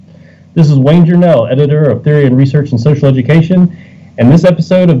This is Wayne Journell, editor of Theory and Research in Social Education, and this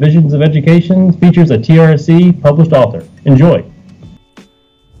episode of Visions of Education features a TRSE published author. Enjoy.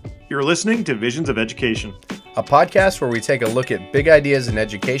 You're listening to Visions of Education, a podcast where we take a look at big ideas in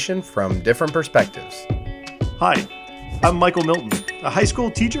education from different perspectives. Hi, I'm Michael Milton, a high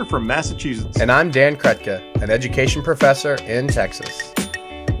school teacher from Massachusetts. And I'm Dan Kretka, an education professor in Texas.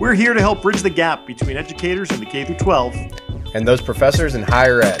 We're here to help bridge the gap between educators in the K-12 and those professors in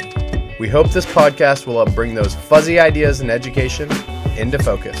higher ed. We hope this podcast will help bring those fuzzy ideas in education into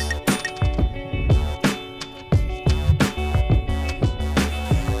focus.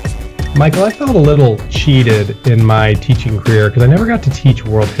 Michael, I felt a little cheated in my teaching career because I never got to teach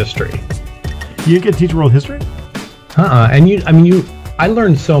world history. You didn't get to teach world history? And I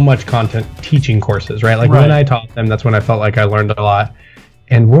learned so much content teaching courses, right? When I taught them, that's when I felt like I learned a lot.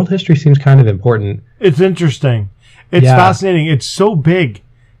 And world history seems kind of important. It's interesting. It's fascinating. It's so big.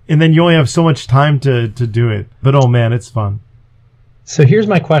 And then you only have so much time to do it. But oh man, it's fun. So here's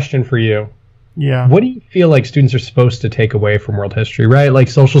my question for you. Yeah. What do you feel like students are supposed to take away from world history, right? Like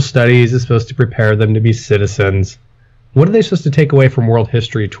social studies is supposed to prepare them to be citizens. What are they supposed to take away from world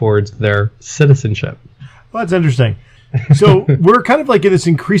history towards their citizenship? Well, that's interesting. So we're kind of like in this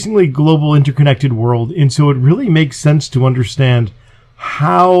increasingly global interconnected world. And so it really makes sense to understand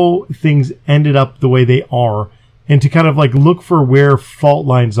how things ended up the way they are and to kind of like look for where fault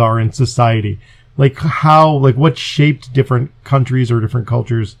lines are in society. Like what shaped different countries or different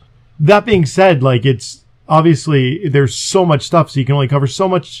cultures. That being said, it's obviously there's so much stuff, so you can only cover so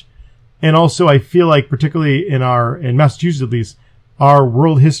much. And also I feel like particularly in Massachusetts at least, our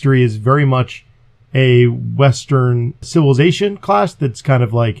world history is very much a Western civilization class that's kind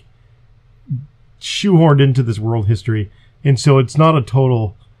of like shoehorned into this world history. And so it's not a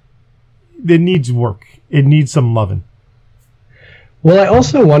total, it needs work. It needs some loving. Well, I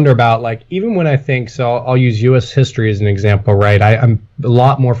also wonder about even when I think, so I'll use U.S. history as an example, right? I'm a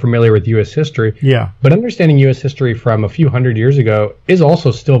lot more familiar with U.S. history. Yeah. But understanding U.S. history from a few hundred years ago is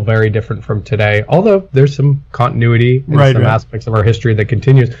also still very different from today, although there's some continuity in some aspects of our history that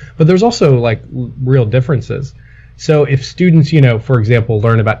continues. But there's also real differences. So if students, for example,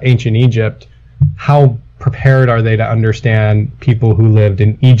 learn about ancient Egypt, how prepared are they to understand people who lived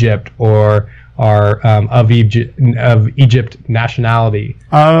in Egypt or are of Egypt nationality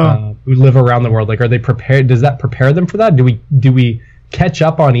who live around the world? Are they prepared? Does that prepare them for that? Do we catch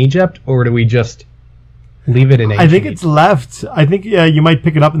up on Egypt, or do we just leave it in ancient I think it's left. I think you might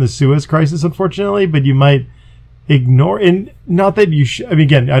pick it up in the Suez Crisis, unfortunately, but you might ignore. And not that you should. I mean,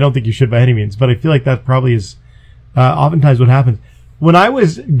 again, I don't think you should by any means, but I feel like that probably is oftentimes what happens. When I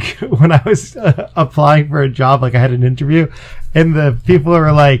was applying for a job, I had an interview, and the people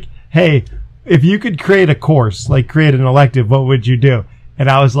are like, "Hey, if you could create a course, create an elective, what would you do?" And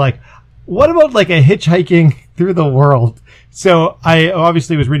I was like, what about a hitchhiking through the world? So I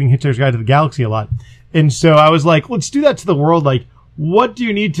obviously was reading Hitchhiker's Guide to the Galaxy a lot. And so I was like, let's do that to the world. What do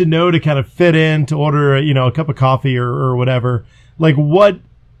you need to know to kind of fit in to order, a cup of coffee or whatever? What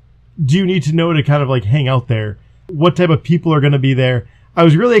do you need to know to kind of hang out there? What type of people are going to be there? I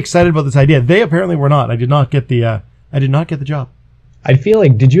was really excited about this idea. They apparently were not. I did not get the job. I feel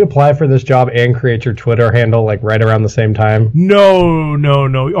like, did you apply for this job and create your Twitter handle right around the same time? No.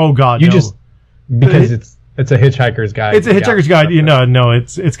 Oh God, just because it's a Hitchhiker's Guide. It's a Hitchhiker's Guide. No,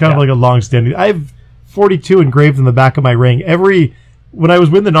 it's kind of like a long-standing. I have 42 engraved in the back of my ring. When I was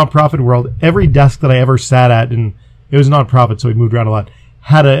with the nonprofit world, every desk that I ever sat at, and it was a nonprofit, so we moved around a lot,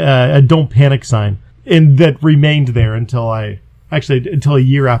 had a "Don't Panic" sign, and that remained there until a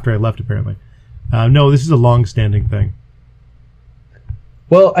year after I left. Apparently, no, this is a long-standing thing.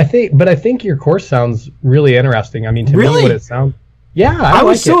 Well, I think your course sounds really interesting. I mean, to me, what it sounds. Yeah, I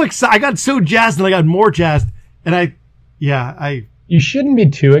was so excited. I got so jazzed, and I got more jazzed. And You shouldn't be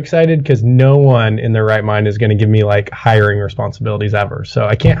too excited because no one in their right mind is going to give me hiring responsibilities ever. So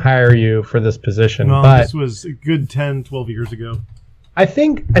I can't hire you for this position. No, but this was a good 10, 12 years ago. I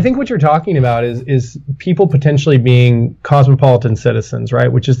think what you're talking about is people potentially being cosmopolitan citizens, right?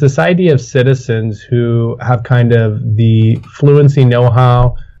 Which is this idea of citizens who have kind of the fluency,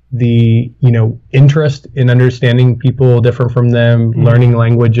 know-how, the interest in understanding people different from them, learning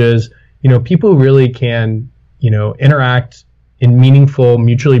languages. People who really can interact in meaningful,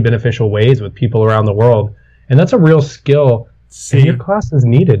 mutually beneficial ways with people around the world, and that's a real skill. And your class is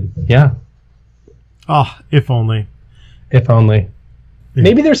needed. Yeah. Oh, if only. If only.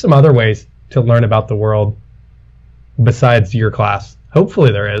 Maybe there's some other ways to learn about the world besides your class.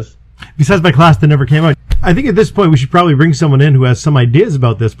 Hopefully there is. Besides my class that never came out. I think at this point we should probably bring someone in who has some ideas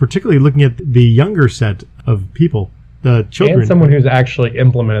about this, particularly looking at the younger set of people. children. And someone who's actually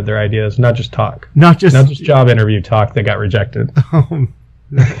implemented their ideas, not just talk. Not just job interview talk that got rejected.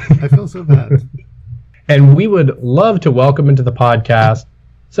 I feel so bad. And we would love to welcome into the podcast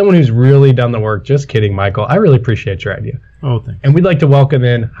someone who's really done the work. Just kidding, Michael. I really appreciate your idea. Oh, thanks. And we'd like to welcome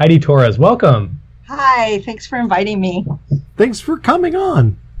in Heidi Torres. Welcome. Hi, thanks for inviting me. Thanks for coming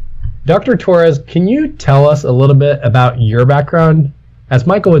on. Dr. Torres, can you tell us a little bit about your background? As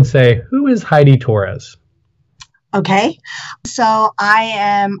Michael would say, who is Heidi Torres? Okay, so I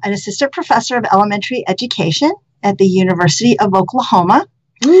am an assistant professor of elementary education at the University of Oklahoma.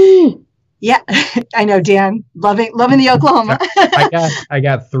 Yeah, I know, Dan, loving the Oklahoma. I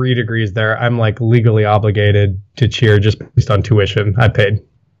got 3 degrees there. I'm like legally obligated to cheer just based on tuition I paid.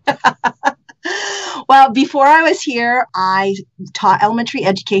 Well, before I was here, I taught elementary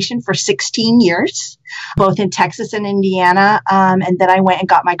education for 16 years, both in Texas and Indiana. And then I went and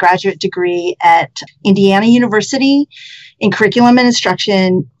got my graduate degree at Indiana University in curriculum and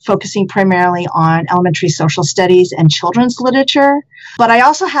instruction, focusing primarily on elementary social studies and children's literature. But I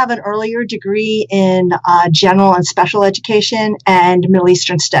also have an earlier degree in general and special education and Middle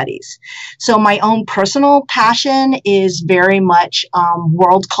Eastern studies. So my own personal passion is very much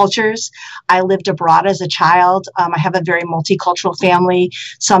world cultures. I lived abroad as a child. I have a very multicultural family,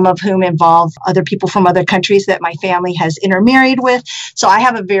 some of whom involve other people from other countries that my family has intermarried with. So I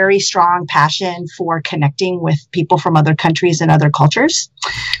have a very strong passion for connecting with people from other countries and other cultures.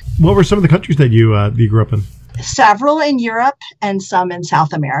 What were some of the countries that you grew up in? Several in Europe and some in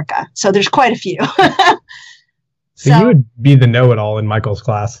South America. So there's quite a few. So you would be the know-it-all in Michael's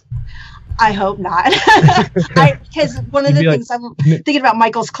class. I hope not. Because one of the things I'm thinking about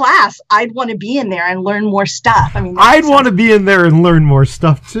Michael's class, I'd want to be in there and learn more stuff. I mean, I'd want to be in there and learn more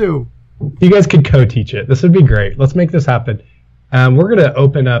stuff too. You guys could co-teach it. This would be great. Let's make this happen. We're going to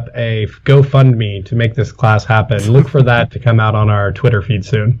open up a GoFundMe to make this class happen. Look for that to come out on our Twitter feed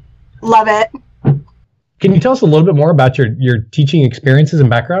soon. Love it. Can you tell us a little bit more about your teaching experiences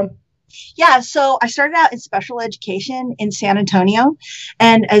and background? Yeah, so I started out in special education in San Antonio.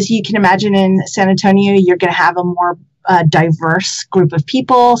 And as you can imagine, in San Antonio, you're going to have a more diverse group of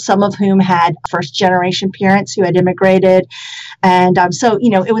people, some of whom had first-generation parents who had immigrated. And so,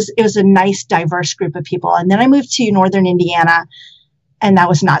 it was a nice, diverse group of people. And then I moved to northern Indiana, and that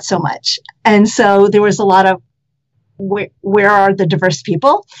was not so much. And so there was a lot of, where are the diverse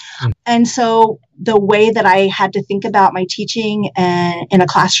people? And so the way that I had to think about my teaching in a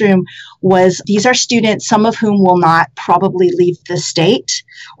classroom was, these are students, some of whom will not probably leave the state,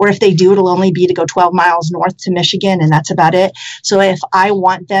 or if they do, it'll only be to go 12 miles north to Michigan, and that's about it. So if I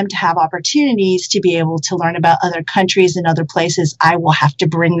want them to have opportunities to be able to learn about other countries and other places, I will have to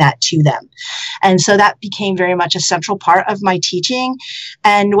bring that to them. And so that became very much a central part of my teaching.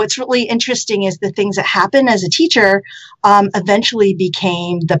 And what's really interesting is the things that happen as a teacher eventually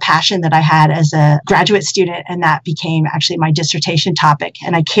became the passion that I had as a graduate student, and that became actually my dissertation topic.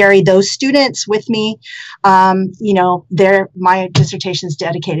 And I carry those students with me. My dissertation is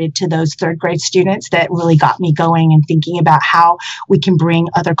dedicated to those third grade students that really got me going and thinking about how we can bring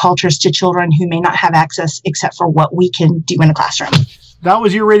other cultures to children who may not have access except for what we can do in a classroom. That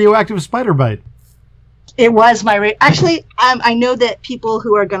was your radioactive spider bite. It was my actually. I know that people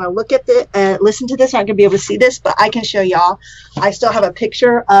who are going to look at listen to this aren't going to be able to see this, but I can show y'all. I still have a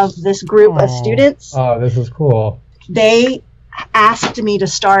picture of this group of students. Oh, this is cool. They asked me to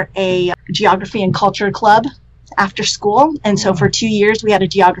start a geography and culture club after school. And so for 2 years, we had a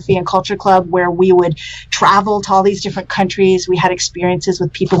geography and culture club where we would travel to all these different countries. We had experiences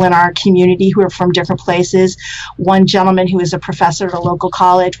with people in our community who are from different places. One gentleman who is a professor at a local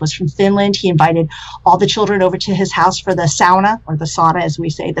college was from Finland. He invited all the children over to his house for the sauna, or the sauna as we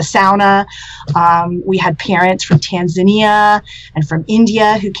say, the sauna. We had parents from Tanzania and from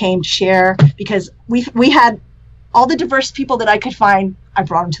India who came to share, because we had all the diverse people that I could find. I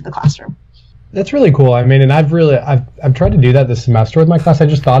brought them to the classroom. That's really cool. I mean, and I've tried to do that this semester with my class. I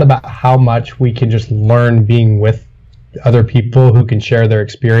just thought about how much we can just learn being with other people who can share their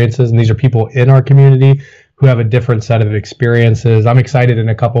experiences. And these are people in our community who have a different set of experiences. I'm excited in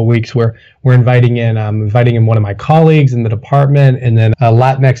a couple of weeks where we're inviting in one of my colleagues in the department, and then a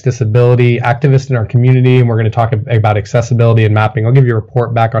Latinx disability activist in our community. And we're going to talk about accessibility and mapping. I'll give you a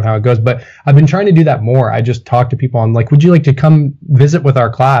report back on how it goes. But I've been trying to do that more. I just talk to people. I'm like, would you like to come visit with our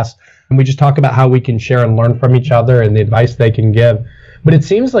class? And we just talk about how we can share and learn from each other and the advice they can give. But it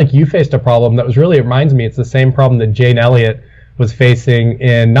seems like you faced a problem that reminds me, it's the same problem that Jane Elliott was facing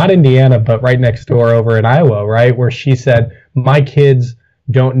in, not Indiana, but right next door over in Iowa, right? Where she said, my kids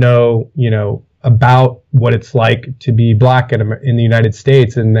don't know, about what it's like to be Black in the United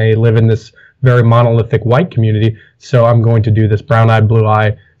States. And they live in this very monolithic white community. So I'm going to do this brown-eyed,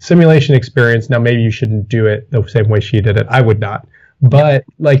 blue-eye simulation experience. Now, maybe you shouldn't do it the same way she did it. I would not. But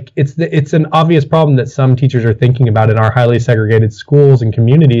like it's an obvious problem that some teachers are thinking about in our highly segregated schools and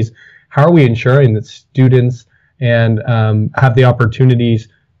communities. How are we ensuring that students and have the opportunities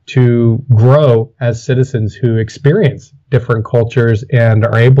to grow as citizens who experience different cultures and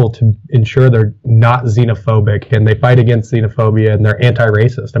are able to ensure they're not xenophobic and they fight against xenophobia and they're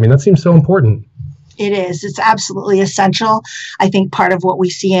anti-racist? I mean, that seems so important. It is. It's absolutely essential. I think part of what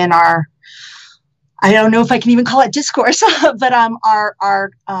we see in our, I don't know if I can even call it discourse, but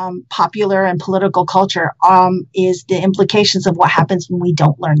our popular and political culture is the implications of what happens when we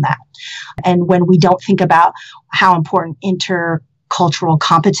don't learn that. And when we don't think about how important intercultural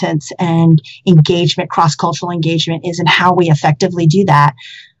competence and engagement, cross-cultural engagement is and how we effectively do that.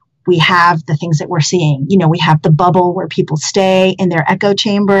 We have the things that we're seeing. You know, we have the bubble where people stay in their echo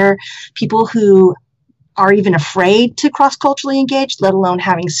chamber, people who are even afraid to cross-culturally engage, let alone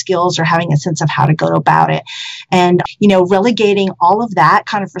having skills or having a sense of how to go about it. And, you know, relegating all of that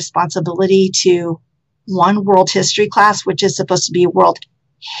kind of responsibility to one world history class, which is supposed to be world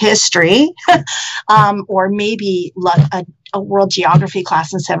history, or maybe a world geography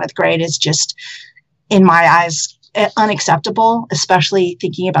class in 7th grade is just, in my eyes, unacceptable, especially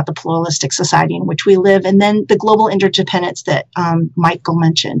thinking about the pluralistic society in which we live, and then the global interdependence that Michael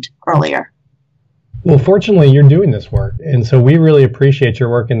mentioned earlier. Well, fortunately, you're doing this work. And so we really appreciate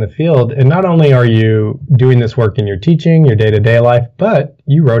your work in the field. And not only are you doing this work in your teaching, your day-to-day life, but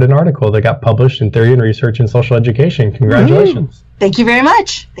you wrote an article that got published in Theory and Research in Social Education. Congratulations. Mm-hmm. Thank you very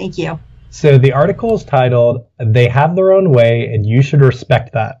much. Thank you. So the article is titled, "They Have Their Own Way and You Should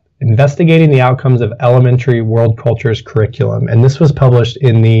Respect That: Investigating the Outcomes of Elementary World Cultures Curriculum." And this was published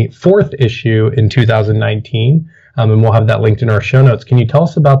in the 4th issue in 2019. And we'll have that linked in our show notes. Can you tell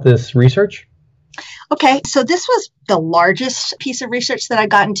us about this research? Okay, so this was the largest piece of research that I've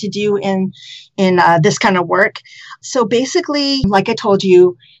gotten to do in this kind of work. So basically, like I told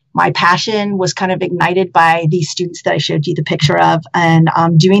you, my passion was kind of ignited by these students that I showed you the picture of, and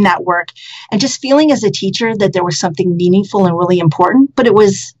doing that work and just feeling as a teacher that there was something meaningful and really important, but it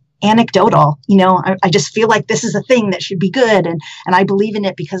was anecdotal. You know, I just feel like this is a thing that should be good, and I believe in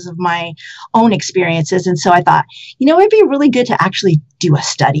it because of my own experiences. And so I thought, you know, it'd be really good to actually do a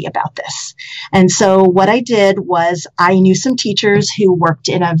study about this. And so what I did was I knew some teachers who worked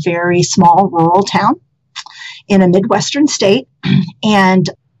in a very small rural town in a Midwestern state, and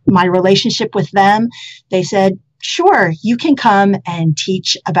my relationship with them, they said, sure, you can come and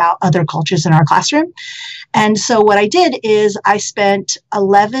teach about other cultures in our classroom. And so what I did is I spent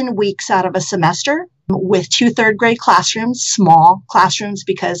 11 weeks out of a semester with 2 3rd grade classrooms, small classrooms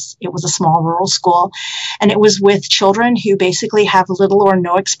because it was a small rural school. And it was with children who basically have little or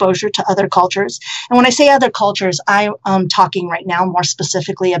no exposure to other cultures. And when I say other cultures, I am talking right now more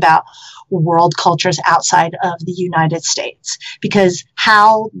specifically about world cultures outside of the United States, because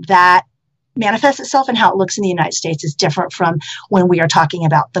how that manifests itself and how it looks in the United States is different from when we are talking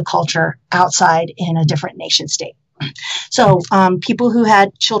about the culture outside in a different nation state. So people who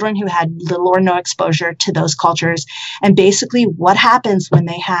had children who had little or no exposure to those cultures, and basically what happens when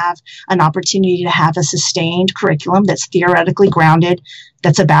they have an opportunity to have a sustained curriculum that's theoretically grounded,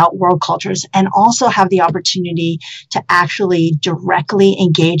 that's about world cultures, and also have the opportunity to actually directly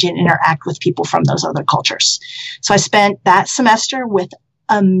engage and interact with people from those other cultures. So I spent that semester with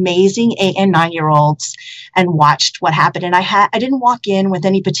amazing 8 and 9-year-olds and watched what happened. And I didn't walk in with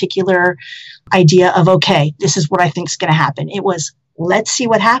any particular idea of, okay, this is what I think is going to happen. It was, let's see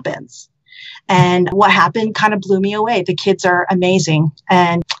what happens. And what happened kind of blew me away. The kids are amazing.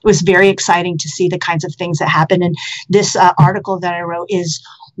 And it was very exciting to see the kinds of things that happen. And this article that I wrote is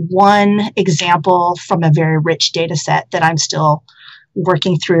one example from a very rich data set that I'm still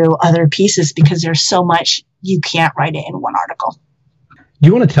working through other pieces, because there's so much, you can't write it in one article. Do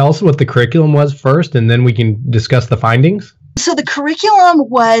you want to tell us what the curriculum was first, and then we can discuss the findings? So the curriculum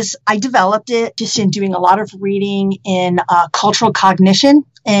was, I developed it just in doing a lot of reading in cultural cognition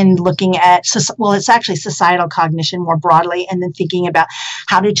and looking at, well, it's actually societal cognition more broadly, and then thinking about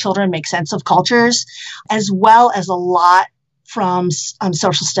how do children make sense of cultures, as well as a lot from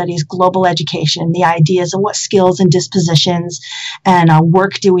social studies, global education, the ideas of what skills and dispositions and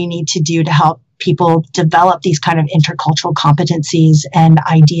work do we need to do to help people develop these kind of intercultural competencies and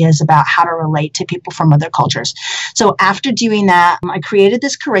ideas about how to relate to people from other cultures. So after doing that, I created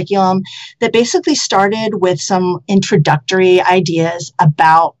this curriculum that basically started with some introductory ideas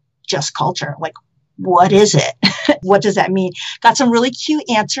about just culture, like what is it? What does that mean? Got some really cute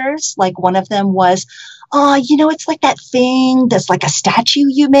answers. Like one of them was, oh, it's like that thing that's like a statue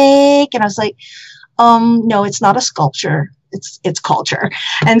you make. And I was like, no, it's not a sculpture. It's culture.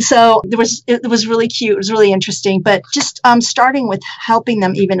 And so it was really cute. It was really interesting, but just starting with helping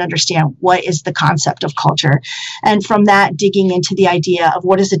them even understand what is the concept of culture. And from that, digging into the idea of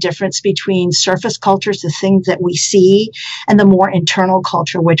what is the difference between surface cultures, the things that we see, and the more internal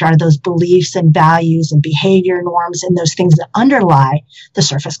culture, which are those beliefs and values and behavior norms and those things that underlie the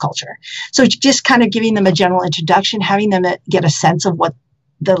surface culture. So just kind of giving them a general introduction, having them get a sense of what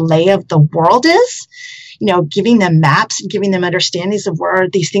the lay of the world is, giving them maps, giving them understandings of where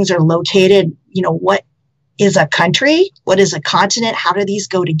these things are located, what is a country, what is a continent, how do these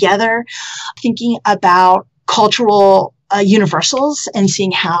go together, thinking about cultural universals and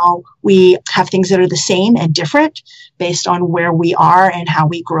seeing how we have things that are the same and different based on where we are and how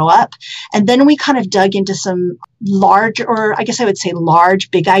we grow up. And then we kind of dug into some large,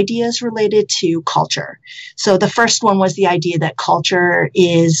 big ideas related to culture. So the first one was the idea that culture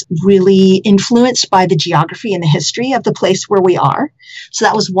is really influenced by the geography and the history of the place where we are. So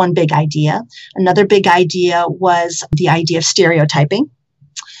that was one big idea. Another big idea was the idea of stereotyping.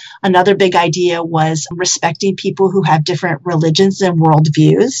 Another big idea was respecting people who have different religions and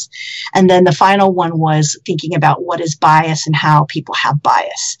worldviews. And then the final one was thinking about what is bias and how people have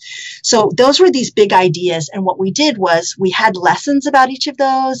bias. So those were these big ideas. And what we did was we had lessons about each of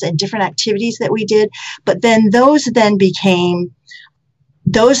those and different activities that we did. But then those then became,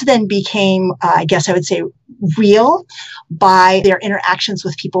 I guess I would say, real by their interactions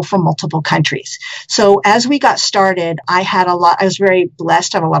with people from multiple countries. So as we got started, I was very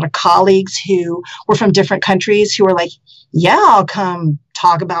blessed to have a lot of colleagues who were from different countries who were like, yeah, I'll come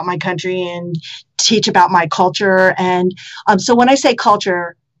talk about my country and teach about my culture. And so when I say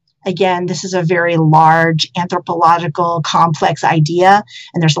culture, again, this is a very large anthropological complex idea,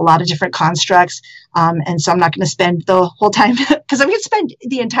 and there's a lot of different constructs. And so I'm not going to spend the whole time because I'm going to spend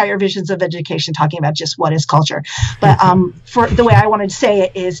the entire Visions of Education talking about just what is culture. But for the way I wanted to say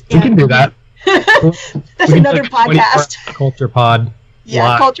it is, we can do that. That's another podcast. Culture pod. Yeah,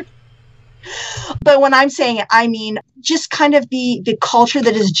 live. Culture. But when I'm saying it, I mean just kind of the culture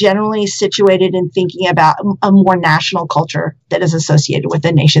that is generally situated in thinking about a more national culture that is associated with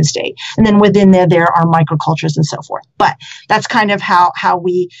a nation state. And then within there are microcultures and so forth. But that's kind of how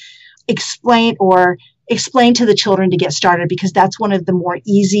we explain to the children to get started, because that's one of the more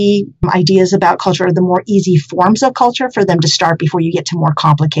easy ideas about culture, or the more easy forms of culture for them to start before you get to more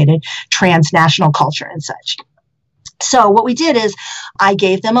complicated transnational culture and such. So what we did is I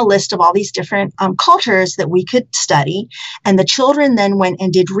gave them a list of all these different cultures that we could study. And the children then went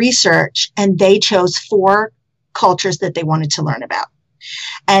and did research, and they chose 4 cultures that they wanted to learn about.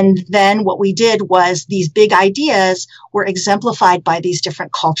 And then what we did was these big ideas were exemplified by these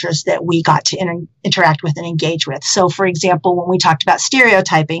different cultures that we got to interact with and engage with. So, for example, when we talked about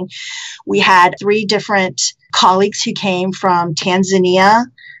stereotyping, we had 3 different colleagues who came from Tanzania,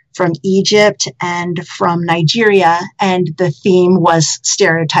 from Egypt, and from Nigeria, and the theme was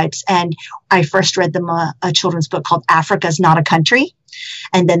stereotypes. And I first read them a children's book called Africa's Not a Country.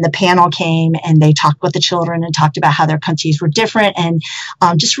 And then the panel came and they talked with the children and talked about how their countries were different, and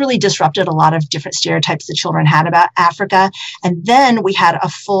just really disrupted a lot of different stereotypes the children had about Africa. And then we had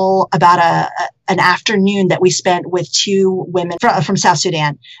an afternoon that we spent with 2 women from South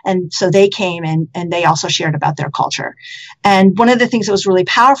Sudan. And so they came and they also shared about their culture. And one of the things that was really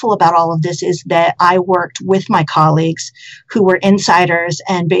powerful about all of this is that I worked with my colleagues who were insiders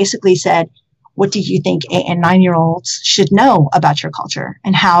and basically said, what do you think 8 and 9-year-olds should know about your culture?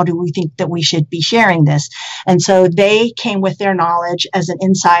 And how do we think that we should be sharing this? And so they came with their knowledge as an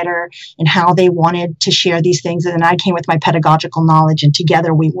insider and how they wanted to share these things. And then I came with my pedagogical knowledge, and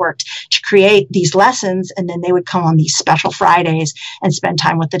together we worked to create these lessons. And then they would come on these special Fridays and spend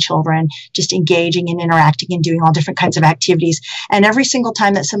time with the children, just engaging and interacting and doing all different kinds of activities. And every single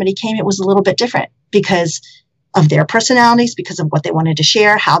time that somebody came, it was a little bit different because of their personalities, because of what they wanted to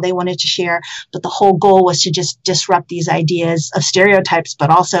share, how they wanted to share. But the whole goal was to just disrupt these ideas of stereotypes, but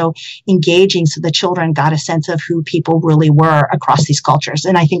also engaging so the children got a sense of who people really were across these cultures.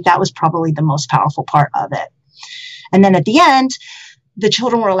 And I think that was probably the most powerful part of it. And then at the end, the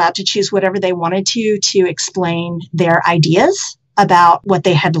children were allowed to choose whatever they wanted to explain their ideas about what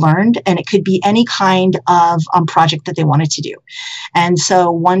they had learned. And it could be any kind of project that they wanted to do. And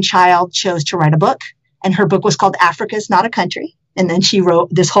so one child chose to write a book, and her book was called Africa's Not a Country. And then she wrote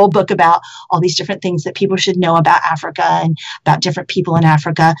this whole book about all these different things that people should know about Africa and about different people in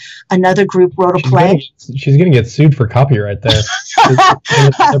Africa. Another group wrote a play. She's going to get sued for copyright there.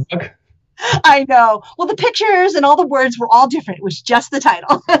 I know. Well, the pictures and all the words were all different. It was just the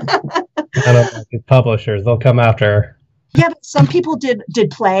title. I don't know, these publishers, they'll come after. Yeah, but some people did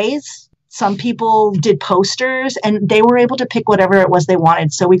plays. Some people did posters, and they were able to pick whatever it was they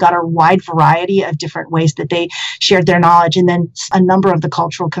wanted. So we got a wide variety of different ways that they shared their knowledge. And then a number of the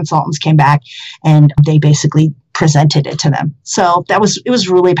cultural consultants came back and they basically presented it to them. So it was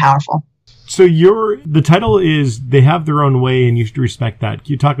really powerful. So the title is They Have Their Own Way and You Should Respect That.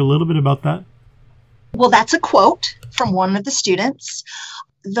 Can you talk a little bit about that? Well, that's a quote from one of the students.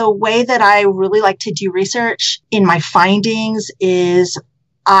 The way that I really like to do research in my findings is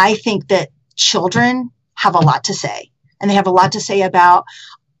I think that children have a lot to say, and they have a lot to say about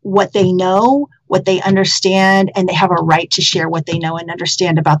what they know, what they understand, and they have a right to share what they know and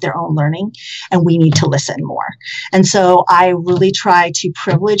understand about their own learning, and we need to listen more. And so I really try to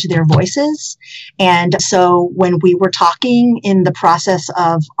privilege their voices. And so when we were talking in the process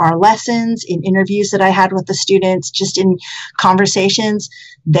of our lessons, in interviews that I had with the students, just in conversations,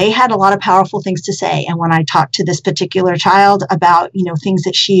 they had a lot of powerful things to say. And when I talked to this particular child about, things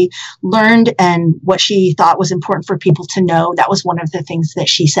that she learned and what she thought was important for people to know, that was one of the things that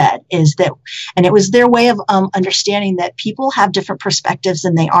she said is that, and it was their way of understanding that people have different perspectives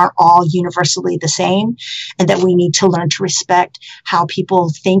and they aren't all universally the same, and that we need to learn to respect how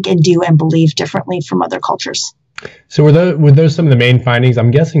people think and do and believe differently from other cultures. So were those some of the main findings?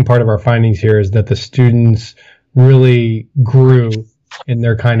 I'm guessing part of our findings here is that the students really grew in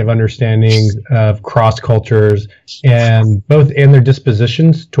their kind of understanding of cross cultures and their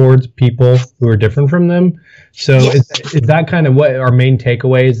dispositions towards people who are different from them. So yes. Is that kind of what our main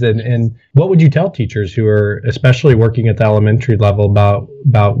takeaways, and what would you tell teachers who are especially working at the elementary level about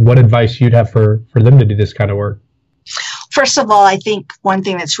what advice you'd have for them to do this kind of work? First of all, I think one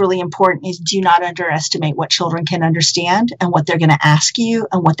thing that's really important is do not underestimate what children can understand and what they're going to ask you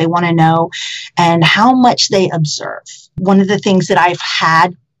and what they want to know and how much they observe. One of the things that I've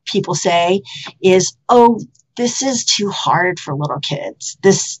had people say is, oh, this is too hard for little kids.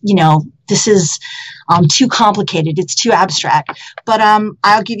 This is too complicated. It's too abstract. But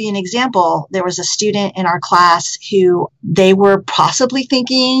I'll give you an example. There was a student in our class who they were possibly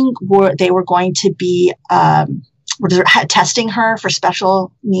thinking they were going to be testing her for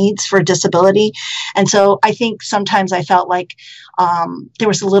special needs, for disability. And so I think sometimes I felt like there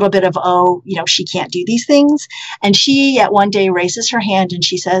was a little bit of, she can't do these things. And she at one day raises her hand and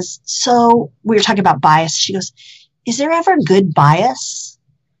she says, so we were talking about bias. She goes, is there ever good bias?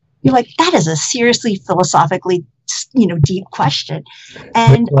 You're like, that is a seriously philosophically, deep question.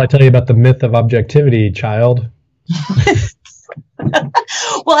 And well, I tell you about the myth of objectivity, child.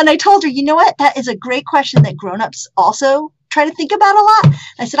 Well, and I told her, you know what? That is a great question that grownups also try to think about a lot.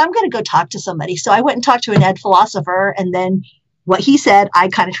 I said, I'm going to go talk to somebody. So I went and talked to an ed philosopher, and then what he said, I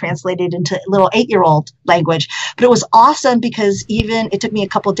kind of translated into little 8-year-old language. But it was awesome because it took me a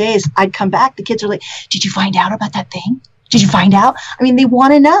couple of days. I'd come back. The kids are like, did you find out about that thing? Did you find out? I mean, they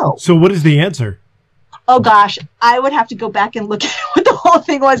want to know. So what is the answer? Oh, gosh, I would have to go back and look at what the whole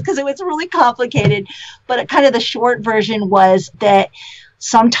thing was because it was really complicated. But kind of the short version was that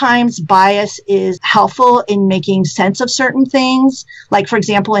sometimes bias is helpful in making sense of certain things. Like, for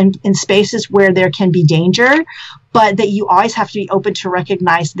example, in spaces where there can be danger, but that you always have to be open to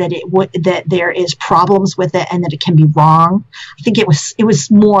recognize that that there is problems with it and that it can be wrong. I think it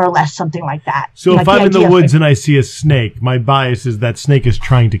was more or less something like that. So if I'm in the woods and I see a snake, my bias is that snake is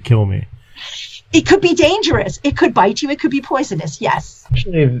trying to kill me. It could be dangerous. It could bite you. It could be poisonous. Yes.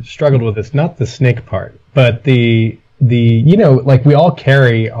 Actually, I've struggled with this, not the snake part, but the we all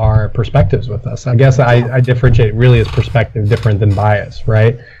carry our perspectives with us. I guess I differentiate really as perspective different than bias,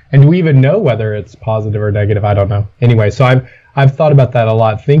 right? And do we even know whether it's positive or negative? I don't know. Anyway, so I've thought about that a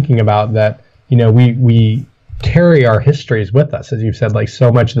lot, thinking about that, we carry our histories with us, as you've said, like so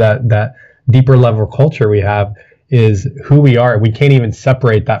much that deeper level culture we have is who we are. We can't even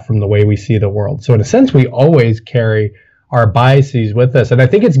separate that from the way we see the world. So in a sense, we always carry our biases with us. And I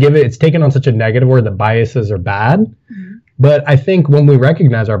think it's taken on such a negative word that biases are bad. Mm-hmm. But I think when we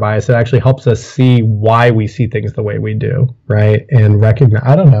recognize our bias, it actually helps us see why we see things the way we do, right? And recognize,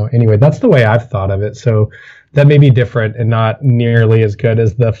 I don't know. Anyway, that's the way I've thought of it. So that may be different and not nearly as good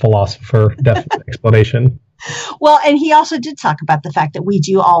as the philosopher explanation. Well, and he also did talk about the fact that we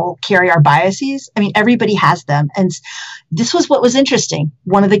do all carry our biases. I mean, everybody has them. And this was what was interesting.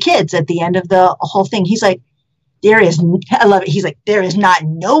 One of the kids at the end of the whole thing, he's like, I love it. He's like, there is not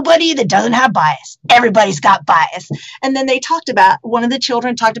nobody that doesn't have bias. Everybody's got bias. And then one of the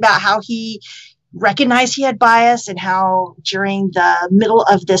children talked about how he recognized he had bias and how during the middle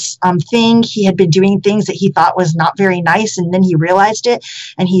of this thing, he had been doing things that he thought was not very nice. And then he realized it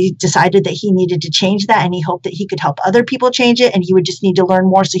and he decided that he needed to change that. And he hoped that he could help other people change it. And he would just need to learn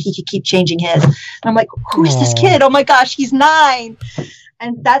more so he could keep changing his. And I'm like, who's this kid? Oh my gosh, he's 9.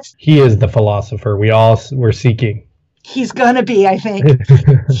 And he is the philosopher we all were seeking. He's going to be, I think.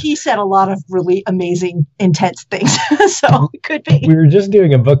 He said a lot of really amazing, intense things. So it could be. We were just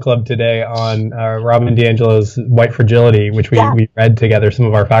doing a book club today on Robin DiAngelo's White Fragility, which we read together. Some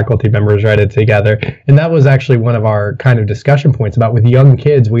of our faculty members read it together. And that was actually one of our kind of discussion points about with young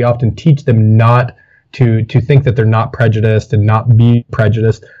kids, we often teach them not to think that they're not prejudiced and not be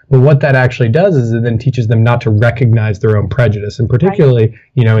prejudiced. But what that actually does is it then teaches them not to recognize their own prejudice. And particularly,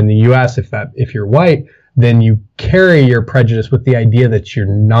 in the U.S., if you're white, then you carry your prejudice with the idea that you're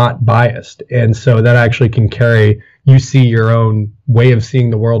not biased. And so that actually can you see your own way of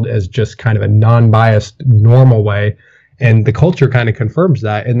seeing the world as just kind of a non-biased, normal way. And the culture kind of confirms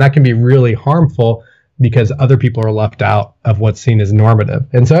that. And that can be really harmful because other people are left out of what's seen as normative.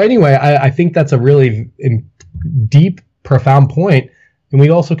 And so anyway, I think that's a really deep, profound point. And we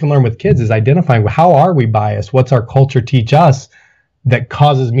also can learn with kids is identifying how are we biased? What's our culture teach us that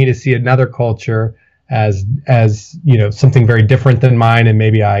causes me to see another culture as something very different than mine, and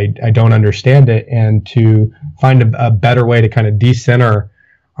maybe I don't understand it, and to find a better way to kind of decenter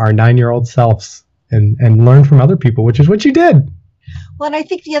our 9-year-old selves and learn from other people, which is what you did. Well, and I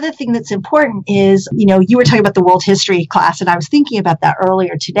think the other thing that's important is, you were talking about the world history class, and I was thinking about that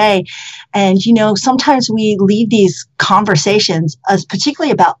earlier today. And, sometimes we leave these conversations,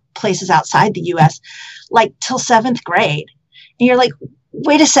 particularly about places outside the U.S., like till 7th grade. And you're like,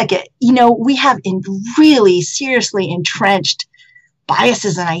 wait a second, we have really seriously entrenched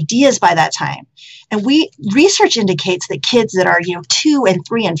biases and ideas by that time. And research indicates that kids that are, 2 and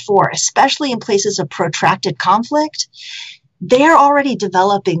 3 and 4, especially in places of protracted conflict, they're already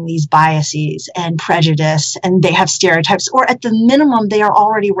developing these biases and prejudice, and they have stereotypes, or at the minimum, they are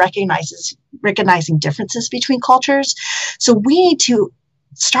already recognizing differences between cultures. So we need to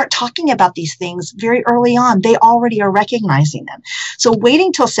start talking about these things very early on. They already are recognizing them. So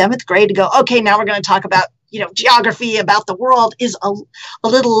waiting till 7th grade to go, okay, now we're going to talk about, geography, about the world is a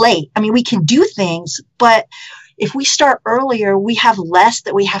little late. I mean, we can do things, but if we start earlier, we have less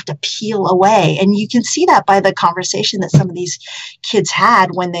that we have to peel away. And you can see that by the conversation that some of these kids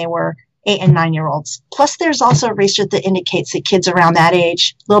had when they were 8 and 9-year-olds. Plus, there's also research that indicates that kids around that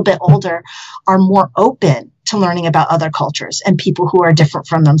age, a little bit older, are more open to learning about other cultures and people who are different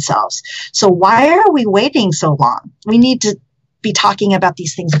from themselves. So why are we waiting so long? We need to be talking about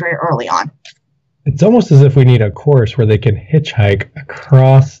these things very early on. It's almost as if we need a course where they can hitchhike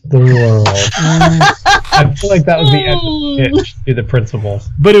across the world. I feel like that would be end pitch to the principals.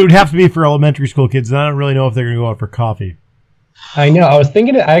 But it would have to be for elementary school kids, and I don't really know if they're going to go out for coffee. I know.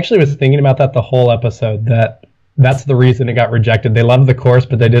 I actually was thinking about that the whole episode, that's the reason it got rejected. They loved the course,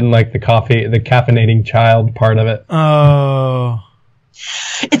 but they didn't like the caffeinating child part of it. Oh.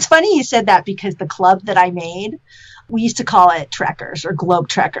 It's funny you said that because the club that I made, we used to call it trekkers or globe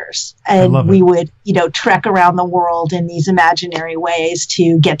trekkers. And we would, trek around the world in these imaginary ways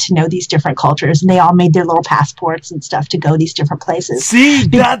to get to know these different cultures. And they all made their little passports and stuff to go these different places. See,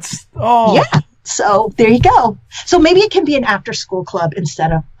 Yeah. So there you go. So maybe it can be an after-school club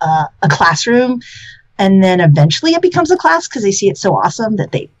instead of a classroom. And then eventually it becomes a class because they see it so awesome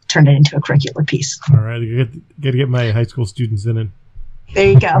that they turn it into a curricular piece. All right. I got to get my high school students in it.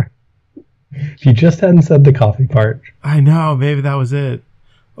 There you go. If you just hadn't said the coffee part. I know. Maybe that was it.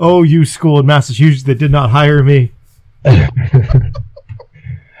 Oh, you school in Massachusetts that did not hire me.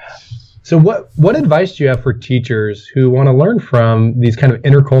 So what advice do you have for teachers who want to learn from these kind of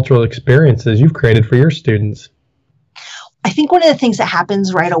intercultural experiences you've created for your students? I think one of the things that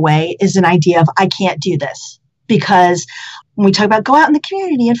happens right away is an idea of, I can't do this. Because when we talk about go out in the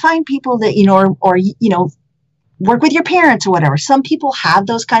community and find people that, or work with your parents or whatever. Some people have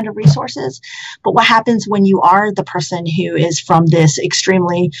those kind of resources. But what happens when you are the person who is from this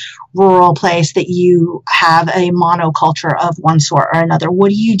extremely rural place that you have a monoculture of one sort or another? What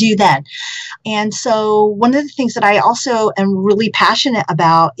do you do then? And so one of the things that I also am really passionate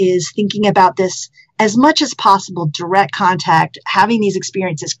about is thinking about this as much as possible, direct contact, having these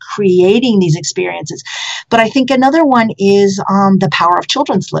experiences, creating these experiences. But I think another one is the power of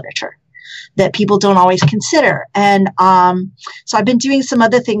children's literature that people don't always consider. And so I've been doing some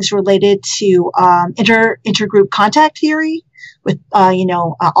other things related to intergroup contact theory with,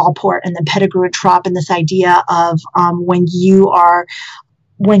 Allport and then Pettigrew and Trop, and this idea of when you are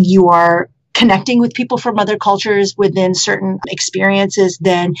connecting with people from other cultures within certain experiences,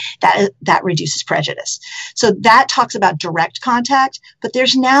 then that reduces prejudice. So that talks about direct contact, but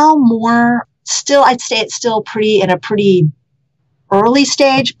there's now more, still, I'd say it's still in a pretty early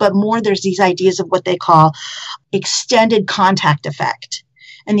stage, but more there's these ideas of what they call extended contact effect.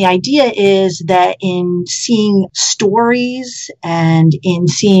 And the idea is that in seeing stories and in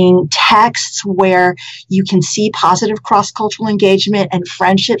seeing texts where you can see positive cross-cultural engagement and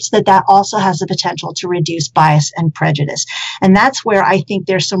friendships, that also has the potential to reduce bias and prejudice. And that's where I think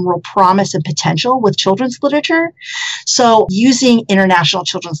there's some real promise and potential with children's literature. So using international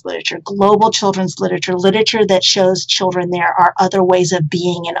children's literature, global children's literature, literature that shows children there are other ways of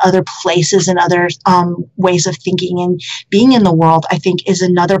being and other places and other ways of thinking and being in the world, I think is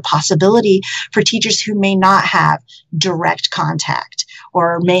another possibility for teachers who may not have direct contact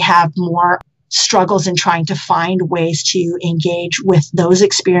or may have more struggles in trying to find ways to engage with those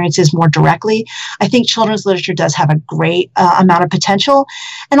experiences more directly. I think children's literature does have a great amount of potential.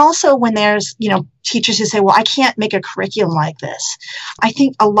 And also when there's, teachers who say, well, I can't make a curriculum like this. I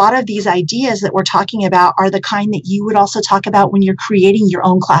think a lot of these ideas that we're talking about are the kind that you would also talk about when you're creating your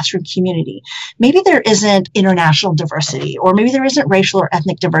own classroom community. Maybe there isn't international diversity, or maybe there isn't racial or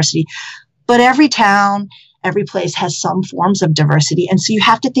ethnic diversity, but every town, every place has some forms of diversity. And so you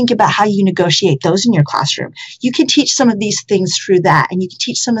have to think about how you negotiate those in your classroom. You can teach some of these things through that. And you can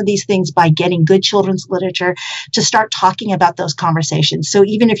teach some of these things by getting good children's literature to start talking about those conversations. So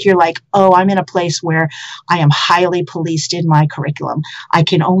even if you're like, oh, I'm in a place where I am highly policed in my curriculum, I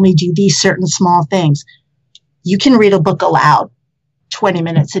can only do these certain small things. You can read a book aloud 20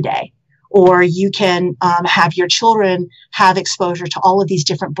 minutes a day. Or you can have your children have exposure to all of these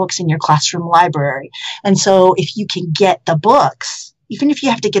different books in your classroom library. And so if you can get the books, even if you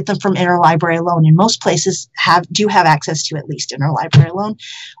have to get them from interlibrary loan, and most places do have access to at least interlibrary loan,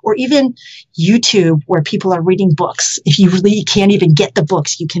 or even YouTube where people are reading books. If you really can't even get the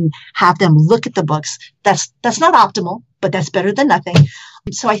books, you can have them look at the books. That's not optimal, but that's better than nothing.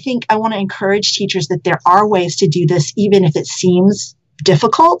 So I think I want to encourage teachers that there are ways to do this, even if it seems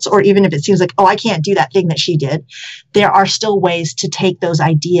difficult, or even if it seems like, oh, I can't do that thing that she did. There are still ways to take those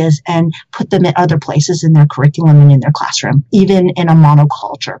ideas and put them in other places in their curriculum and in their classroom, even in a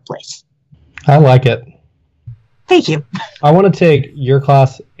monoculture place. I like it. Thank you. I want to take your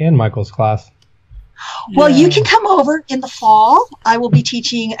class and Michael's class. Well, you can come over in the fall. I will be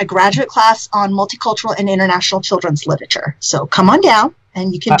teaching a graduate class on multicultural and international children's literature. So come on down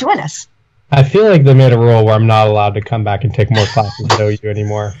and you can join us. I feel like they made a rule where I'm not allowed to come back and take more classes at OU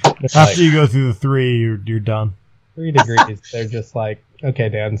anymore. After you go through the 3, you're done. 3 degrees. They're just like, okay,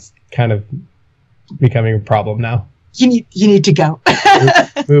 Dan's kind of becoming a problem now. You need to go.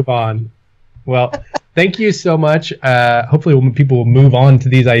 Move on. Well, thank you so much. Hopefully people will move on to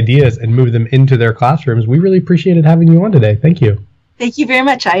these ideas and move them into their classrooms. We really appreciated having you on today. Thank you. Thank you very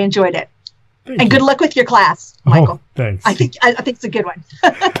much. I enjoyed it. Good luck with your class, Michael. Oh, thanks. I think it's a good one.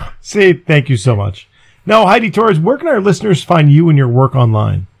 See, thank you so much. Now, Heidi Torres, where can our listeners find you and your work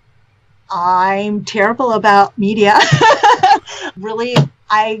online? I'm terrible about media. Really,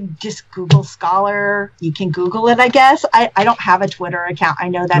 I just Google Scholar. You can Google it, I guess. I don't have a Twitter account. I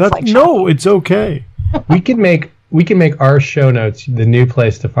know that's like no, it's okay. We can make our show notes the new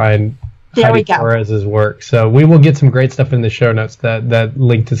place to find Heidi Torres' work. So we will get some great stuff in the show notes that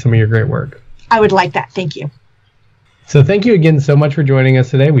link to some of your great work. I would like that. Thank you. So thank you again so much for joining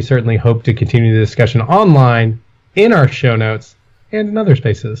us today. We certainly hope to continue the discussion online, in our show notes, and in other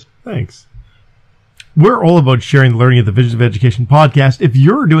spaces. Thanks. We're all about sharing the learning at the Visions of Education podcast. If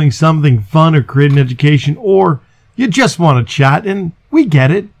you're doing something fun or creating education, or you just want to chat, and we get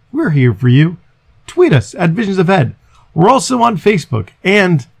it, we're here for you. Tweet us at Visions of Ed. We're also on Facebook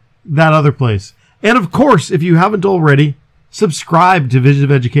and that other place. And of course, if you haven't already, subscribe to Visions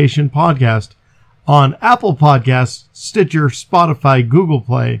of Education podcast on Apple Podcasts, Stitcher, Spotify, Google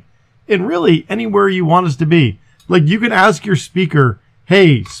Play, and really anywhere you want us to be. Like, you can ask your speaker,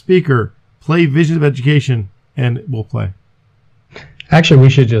 hey, speaker, play Visions of Education, and we'll play. Actually, we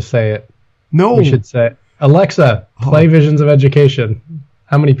should just say it. No. We should say, Alexa, play Visions of Education.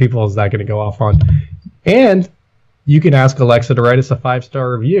 How many people is that going to go off on? And you can ask Alexa to write us a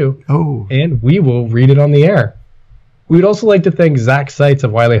 5-star review, and we will read it on the air. We would also like to thank Zach Seitz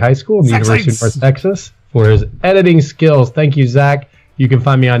of Wiley High School in the University of North Texas for his editing skills. Thank you, Zach. You can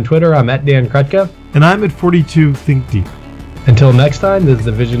find me on Twitter. I'm at Dan Krutka. And I'm at 42 Think Deep. Until next time, this is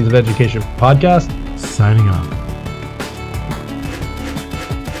the Visions of Education podcast. Signing off.